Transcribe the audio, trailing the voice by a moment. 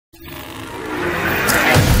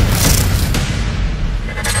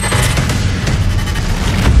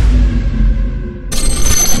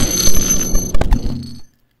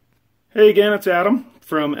Hey again, it's Adam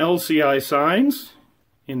from LCI Signs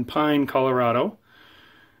in Pine, Colorado,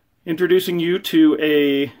 introducing you to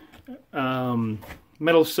a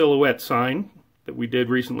metal silhouette sign that we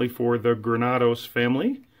did recently for the Granados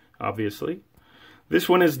family, obviously. This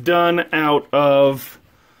one is done out of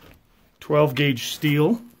 12 gauge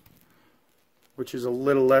steel, which is a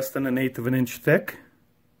little less than 1/8 of an inch thick,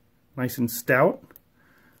 nice and stout.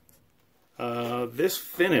 This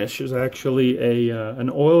finish is actually an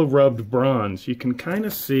oil-rubbed bronze. You can kind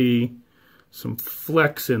of see some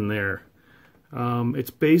flecks in there. It's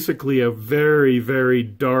basically a very, very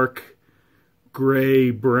dark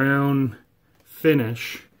gray-brown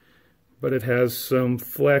finish, but it has some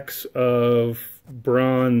flecks of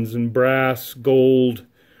bronze and brass, gold.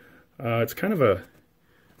 It's kind of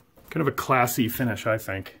a classy finish, I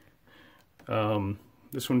think.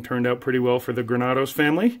 This one turned out pretty well for the Granados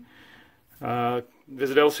family.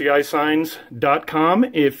 Visit lcisigns.com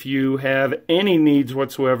if you have any needs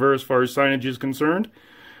whatsoever as far as signage is concerned.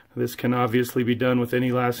 This can obviously be done with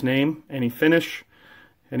any last name, any finish,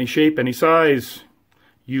 any shape, any size.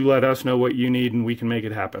 You let us know what you need and we can make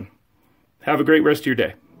it happen. Have a great rest of your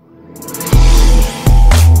day.